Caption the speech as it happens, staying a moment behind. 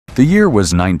The year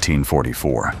was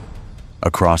 1944.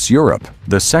 Across Europe,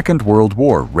 the Second World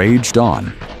War raged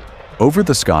on. Over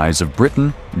the skies of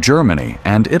Britain, Germany,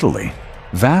 and Italy,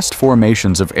 vast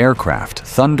formations of aircraft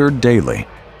thundered daily,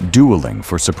 dueling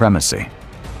for supremacy.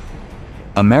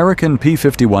 American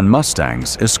P-51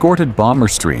 Mustangs escorted bomber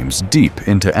streams deep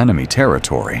into enemy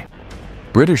territory.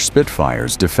 British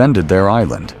Spitfires defended their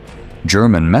island.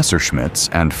 German Messerschmitts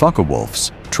and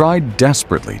Focke-Wulfs tried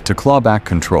desperately to claw back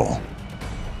control.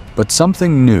 But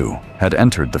something new had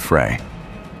entered the fray.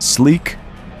 Sleek,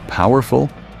 powerful,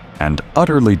 and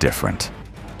utterly different.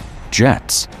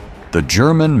 Jets. The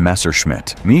German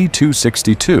Messerschmitt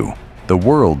Me-262, the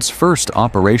world's first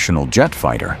operational jet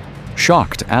fighter,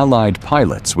 shocked Allied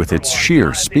pilots with its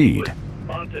sheer speed.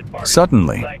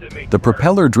 Suddenly, the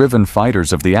propeller-driven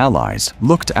fighters of the Allies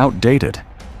looked outdated.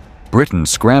 Britain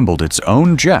scrambled its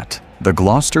own jet, the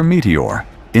Gloucester Meteor,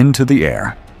 into the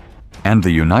air. And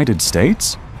the United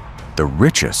States? The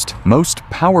richest, most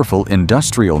powerful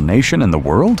industrial nation in the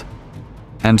world?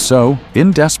 And so,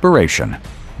 in desperation,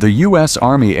 the U.S.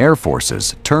 Army Air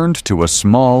Forces turned to a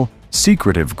small,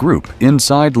 secretive group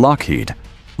inside Lockheed,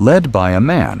 led by a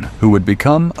man who would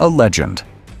become a legend,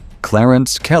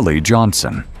 Clarence Kelly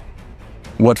Johnson.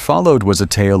 What followed was a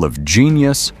tale of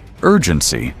genius,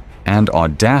 urgency, and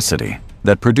audacity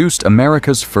that produced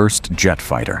America's first jet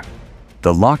fighter,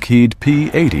 the Lockheed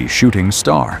P-80 Shooting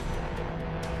Star.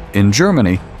 In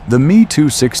Germany, the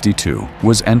Me-262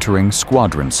 was entering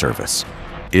squadron service.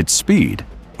 Its speed,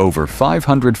 over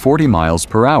 540 miles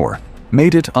per hour,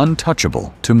 made it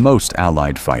untouchable to most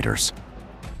Allied fighters.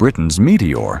 Britain's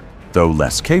Meteor, though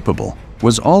less capable,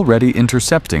 was already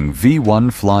intercepting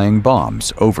V-1 flying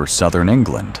bombs over southern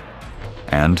England.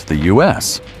 And the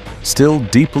US, still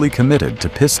deeply committed to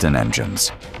piston engines.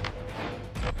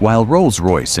 While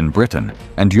Rolls-Royce in Britain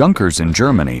and Junkers in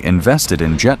Germany invested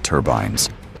in jet turbines,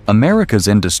 America's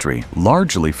industry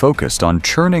largely focused on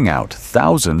churning out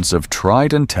thousands of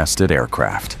tried and tested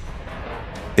aircraft.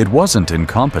 It wasn't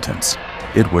incompetence,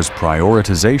 it was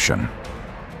prioritization.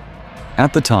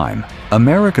 At the time,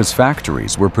 America's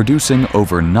factories were producing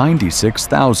over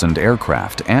 96,000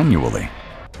 aircraft annually.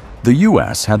 The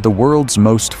US had the world's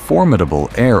most formidable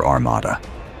air armada.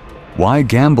 Why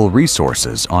gamble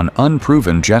resources on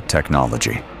unproven jet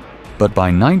technology? But by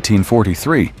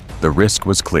 1943, the risk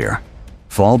was clear.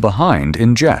 Fall behind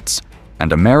in jets,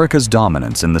 and America's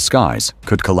dominance in the skies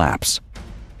could collapse.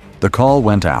 The call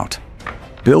went out.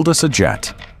 Build us a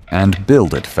jet, and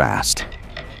build it fast.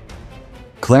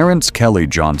 Clarence Kelly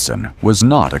Johnson was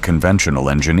not a conventional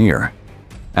engineer.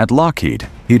 At Lockheed,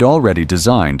 he'd already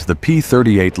designed the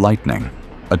P-38 Lightning,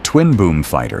 a twin-boom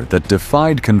fighter that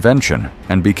defied convention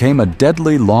and became a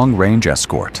deadly long-range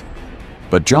escort.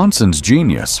 But Johnson's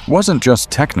genius wasn't just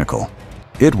technical,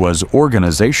 it was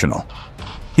organizational.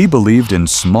 He believed in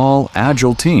small,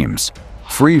 agile teams,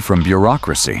 free from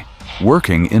bureaucracy,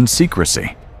 working in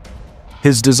secrecy.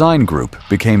 His design group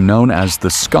became known as the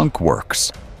Skunk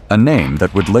Works, a name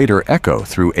that would later echo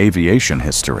through aviation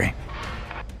history.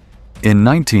 In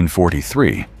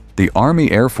 1943, the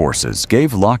Army Air Forces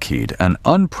gave Lockheed an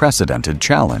unprecedented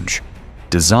challenge: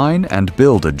 design and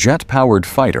build a jet-powered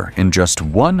fighter in just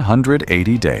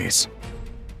 180 days.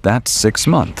 That's 6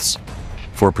 months.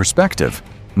 For perspective,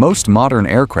 most modern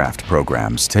aircraft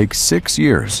programs take 6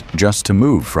 years just to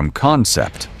move from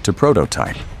concept to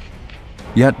prototype.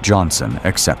 Yet Johnson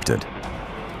accepted.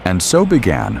 And so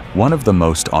began one of the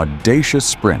most audacious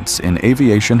sprints in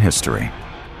aviation history.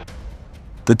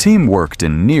 The team worked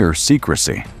in near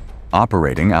secrecy,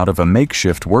 operating out of a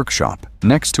makeshift workshop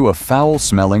next to a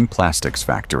foul-smelling plastics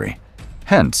factory,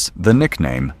 hence the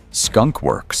nickname Skunk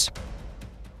Works.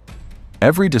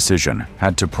 Every decision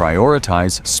had to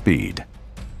prioritize speed.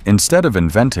 Instead of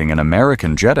inventing an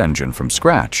American jet engine from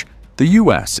scratch, the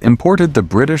US imported the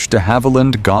British de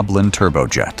Havilland Goblin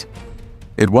turbojet.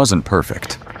 It wasn't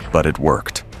perfect, but it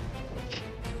worked.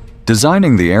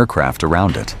 Designing the aircraft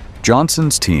around it,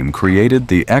 Johnson's team created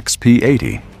the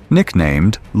XP-80,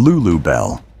 nicknamed Lulu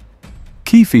Bell.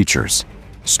 Key features: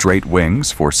 straight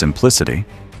wings for simplicity,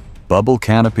 bubble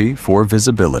canopy for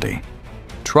visibility,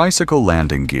 tricycle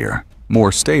landing gear,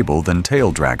 more stable than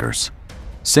tail draggers,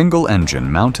 single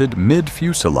engine mounted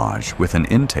mid-fuselage with an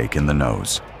intake in the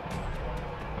nose.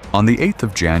 On the 8th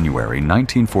of January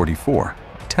 1944,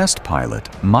 test pilot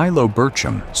Milo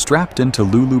Burcham strapped into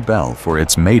Lulu Bell for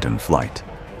its maiden flight.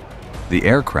 The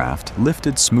aircraft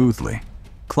lifted smoothly,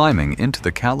 climbing into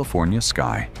the California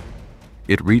sky.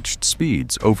 It reached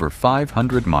speeds over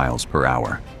 500 miles per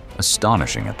hour,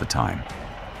 astonishing at the time.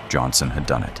 Johnson had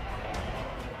done it.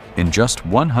 In just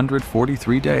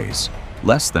 143 days,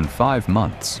 less than 5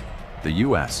 months, the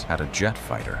US had a jet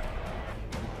fighter.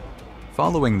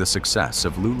 Following the success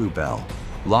of Lulu Bell,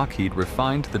 Lockheed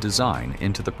refined the design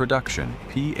into the production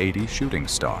P-80 Shooting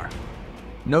Star.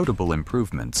 Notable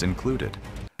improvements included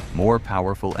more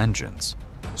powerful engines,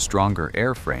 stronger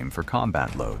airframe for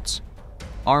combat loads,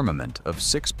 armament of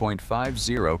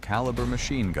 6.50 caliber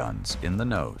machine guns in the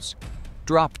nose,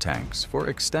 drop tanks for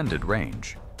extended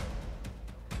range.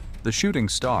 The Shooting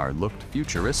Star looked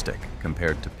futuristic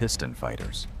compared to piston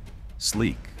fighters.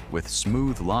 Sleek, with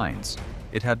smooth lines,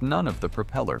 it had none of the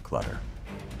propeller clutter.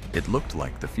 It looked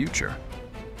like the future,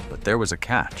 but there was a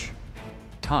catch: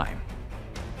 time.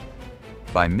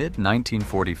 By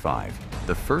mid-1945,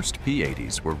 the first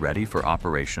P-80s were ready for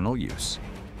operational use.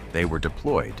 They were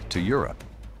deployed to Europe.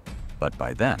 But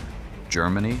by then,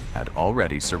 Germany had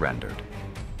already surrendered.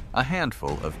 A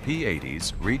handful of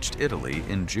P-80s reached Italy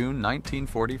in June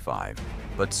 1945,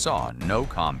 but saw no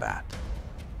combat.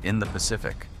 In the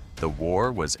Pacific, the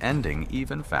war was ending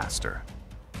even faster.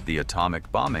 The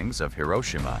atomic bombings of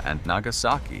Hiroshima and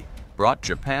Nagasaki brought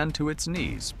Japan to its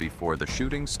knees before the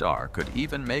Shooting Star could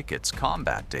even make its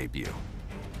combat debut.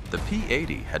 The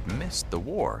P-80 had missed the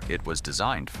war it was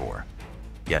designed for,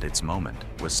 yet its moment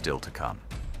was still to come.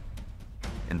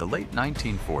 In the late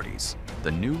 1940s,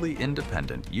 the newly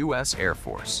independent U.S. Air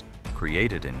Force,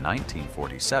 created in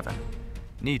 1947,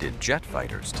 needed jet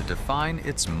fighters to define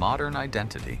its modern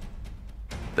identity.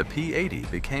 The P-80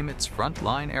 became its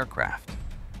frontline aircraft.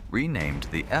 Renamed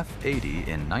the F-80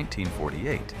 in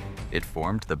 1948, it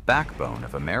formed the backbone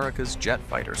of America's jet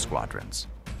fighter squadrons.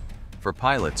 For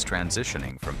pilots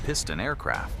transitioning from piston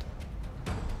aircraft,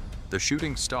 the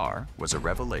Shooting Star was a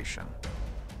revelation.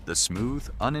 The smooth,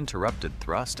 uninterrupted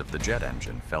thrust of the jet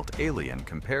engine felt alien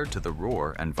compared to the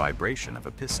roar and vibration of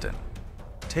a piston.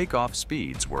 Takeoff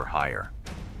speeds were higher.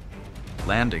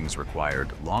 Landings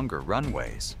required longer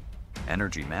runways.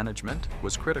 Energy management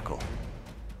was critical.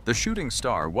 The Shooting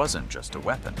Star wasn't just a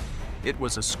weapon. It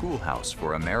was a schoolhouse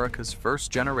for America's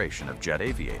first generation of jet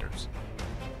aviators.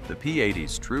 The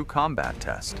P-80's true combat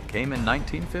test came in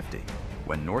 1950,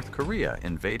 when North Korea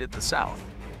invaded the South,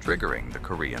 triggering the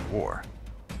Korean War.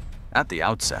 At the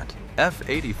outset,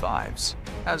 F-85s,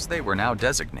 as they were now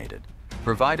designated,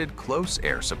 provided close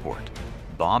air support,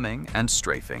 bombing and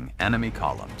strafing enemy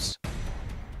columns.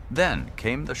 Then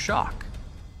came the shock.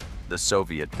 The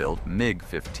Soviet-built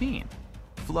MiG-15,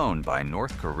 flown by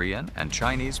North Korean and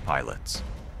Chinese pilots.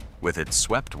 With its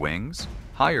swept wings,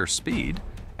 higher speed,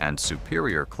 and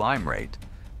superior climb rate,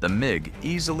 the MiG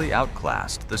easily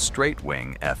outclassed the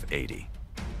straight-wing F-80.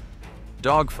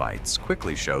 Dogfights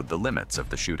quickly showed the limits of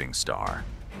the Shooting Star.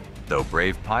 Though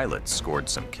brave pilots scored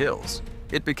some kills,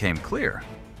 it became clear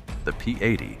the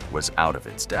P-80 was out of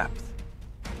its depth.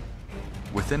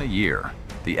 Within a year,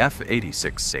 the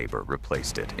F-86 Sabre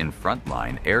replaced it in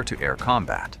frontline air-to-air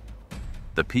combat.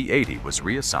 The P-80 was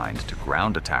reassigned to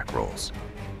ground attack roles.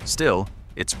 Still,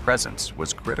 its presence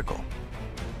was critical.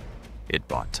 It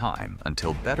bought time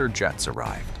until better jets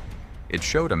arrived. It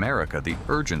showed America the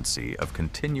urgency of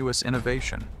continuous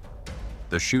innovation.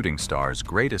 The Shooting Star's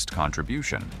greatest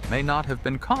contribution may not have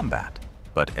been combat,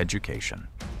 but education.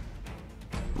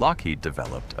 Lockheed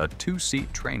developed a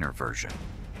two-seat trainer version,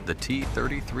 the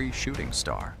T-33 Shooting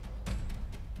Star.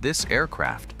 This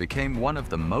aircraft became one of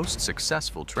the most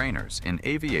successful trainers in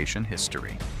aviation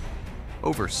history.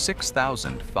 Over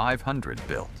 6,500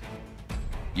 built.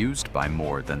 Used by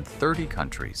more than 30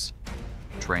 countries.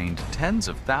 Trained tens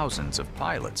of thousands of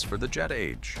pilots for the jet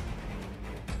age.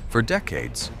 For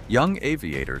decades, young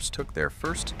aviators took their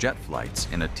first jet flights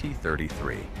in a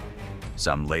T-33.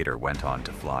 Some later went on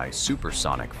to fly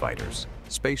supersonic fighters,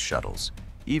 space shuttles,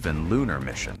 even lunar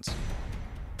missions.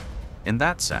 In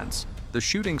that sense, the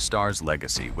Shooting Star's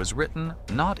legacy was written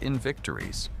not in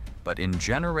victories, but in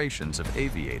generations of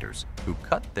aviators who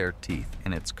cut their teeth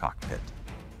in its cockpit.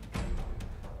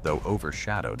 Though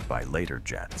overshadowed by later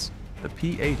jets, the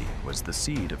P-80 was the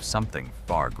seed of something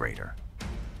far greater.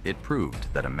 It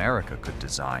proved that America could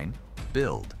design,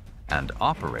 build, and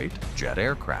operate jet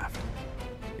aircraft.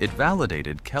 It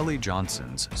validated Kelly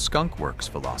Johnson's Skunk Works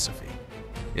philosophy.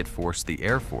 It forced the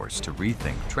Air Force to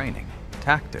rethink training,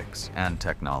 tactics, and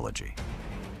technology.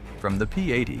 From the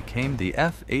P-80 came the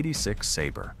F-86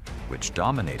 Sabre, which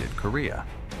dominated Korea.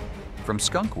 From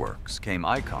Skunk Works came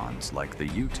icons like the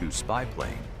U-2 spy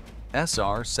plane,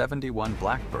 SR-71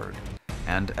 Blackbird,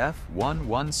 and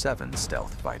F-117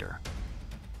 stealth fighter.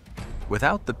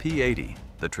 Without the P-80,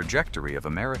 the trajectory of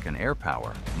American air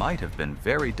power might have been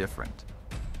very different.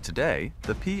 Today,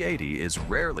 the P-80 is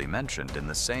rarely mentioned in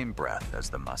the same breath as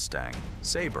the Mustang,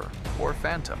 Sabre, or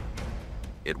Phantom.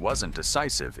 It wasn't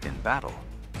decisive in battle.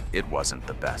 It wasn't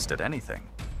the best at anything.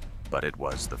 but it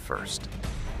was the first.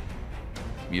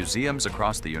 Museums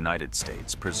across the United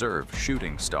States preserve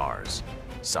shooting stars,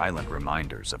 silent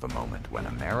reminders of a moment when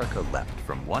America leapt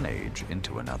from one age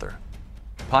into another.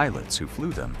 Pilots who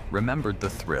flew them remembered the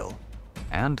thrill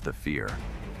and the fear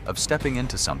of stepping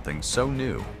into something so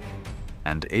new,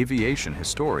 and aviation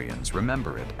historians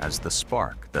remember it as the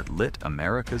spark that lit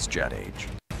America's jet age.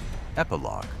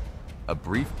 Epilogue: a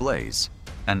brief blaze,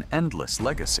 an endless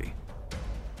legacy.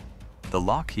 The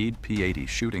Lockheed P-80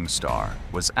 Shooting Star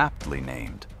was aptly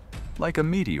named. Like a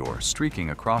meteor streaking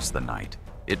across the night,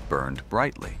 it burned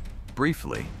brightly,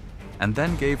 briefly, and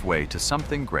then gave way to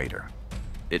something greater.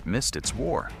 It missed its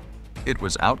war. It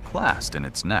was outclassed in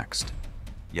its next.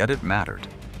 Yet it mattered,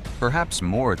 perhaps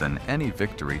more than any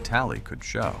victory tally could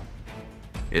show.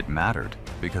 It mattered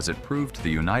because it proved the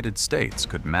United States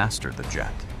could master the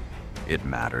jet. It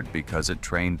mattered because it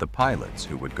trained the pilots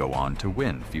who would go on to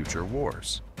win future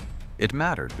wars. It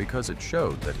mattered because it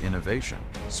showed that innovation,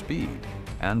 speed,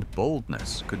 and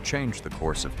boldness could change the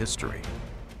course of history.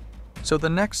 So the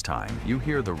next time you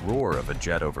hear the roar of a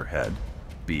jet overhead,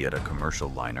 be it a commercial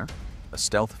liner, a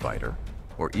stealth fighter,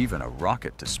 or even a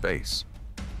rocket to space,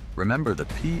 remember the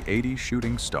P-80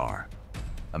 Shooting Star,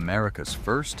 America's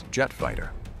first jet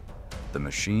fighter, the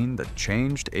machine that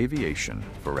changed aviation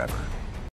forever.